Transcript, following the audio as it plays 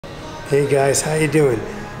Hey guys, how you doing?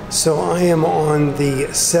 So I am on the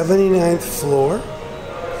 79th floor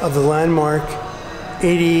of the Landmark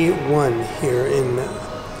 81 here in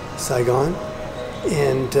Saigon,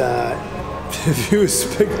 and the view is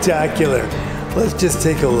spectacular. Let's just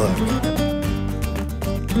take a look.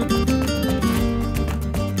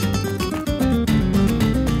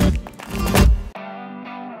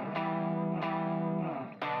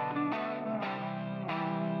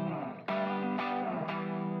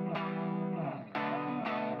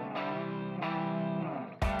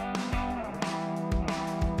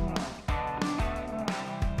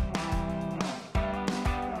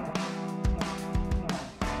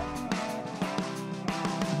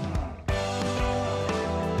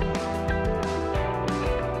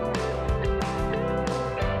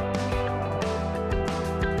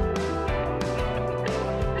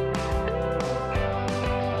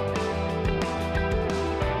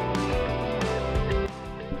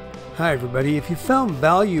 Hi everybody, if you found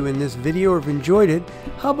value in this video or have enjoyed it,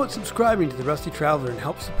 how about subscribing to The Rusty Traveler and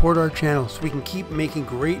help support our channel so we can keep making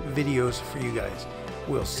great videos for you guys.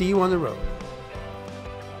 We'll see you on the road.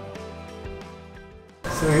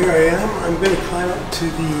 So here I am. I'm going to climb up to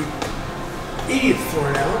the 80th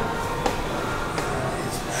floor now.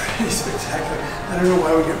 It's pretty spectacular. I don't know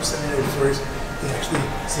why we get up 79 floors. They actually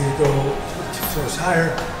seem to go 2 floors higher,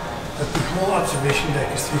 but the whole observation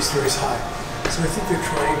deck is 3 stories high. So I think they're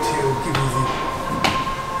trying to give you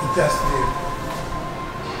the best view.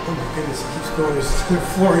 Oh my goodness, it keeps going. There's a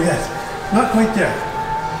floor yet. Not quite there.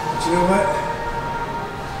 But you know what?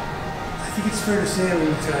 I think it's fair to say I'm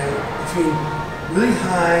between really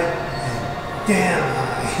high and damn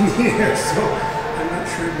high in the air, so I'm not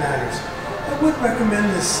sure it matters. I would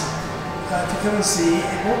recommend this to come and see.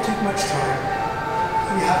 It won't take much time.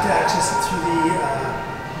 You have to access it through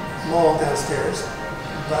the mall downstairs,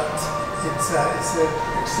 but it's an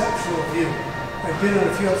exceptional view. I've been on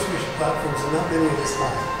a few observation platforms and not many of this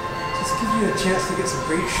high. Just gives you a chance to get some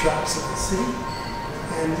great shots of the city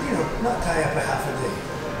and, you know, not tie up a half a day.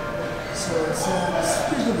 So it's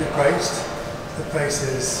reasonably priced. The price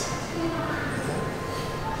is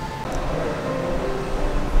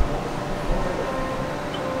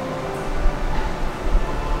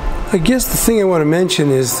I guess the thing I want to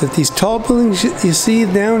mention is that these tall buildings you see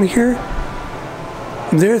down here,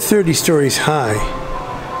 they're 30 stories high,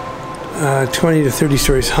 20 to 30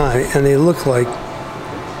 stories high, and they look like,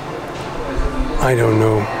 I don't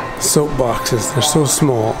know, soap boxes. They're so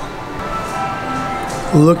small.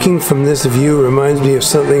 Looking from this view reminds me of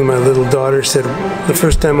something my little daughter said the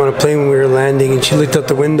first time on a plane when we were landing, and she looked out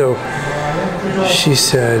the window. She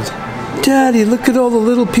said, "Daddy, look at all the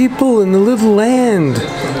little people in the little land."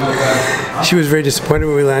 She was very disappointed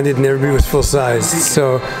when we landed and everybody was full size.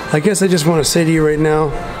 So I guess I just want to say to you right now,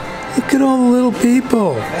 look at all the little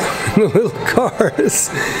people, the little cars.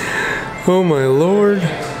 Oh my Lord,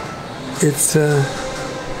 it's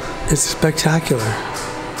spectacular.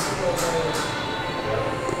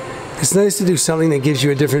 It's nice to do something that gives you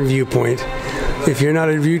a different viewpoint. If you're not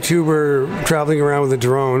a YouTuber traveling around with a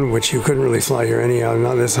drone, which you couldn't really fly here anyhow,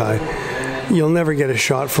 not this high, you'll never get a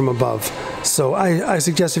shot from above. So I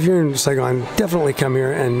suggest if you're in Saigon, definitely come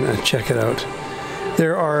here and check it out.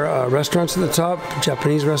 There are restaurants at the top,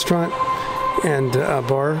 Japanese restaurant and a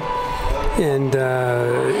bar. And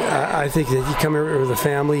I think that you come here with a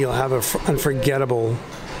family, you'll have an unforgettable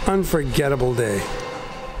day.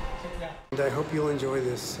 And I hope you'll enjoy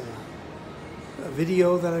this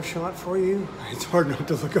video that I've shot for you. It's hard not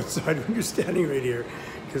to look outside when you're standing right here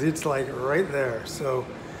because it's like right there. So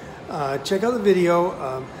check out the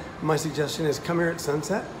video. My suggestion is come here at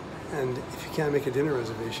sunset, and if you can, make a dinner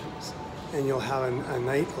reservations, and you'll have a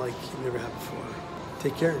night like you've never had before.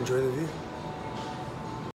 Take care, enjoy the view.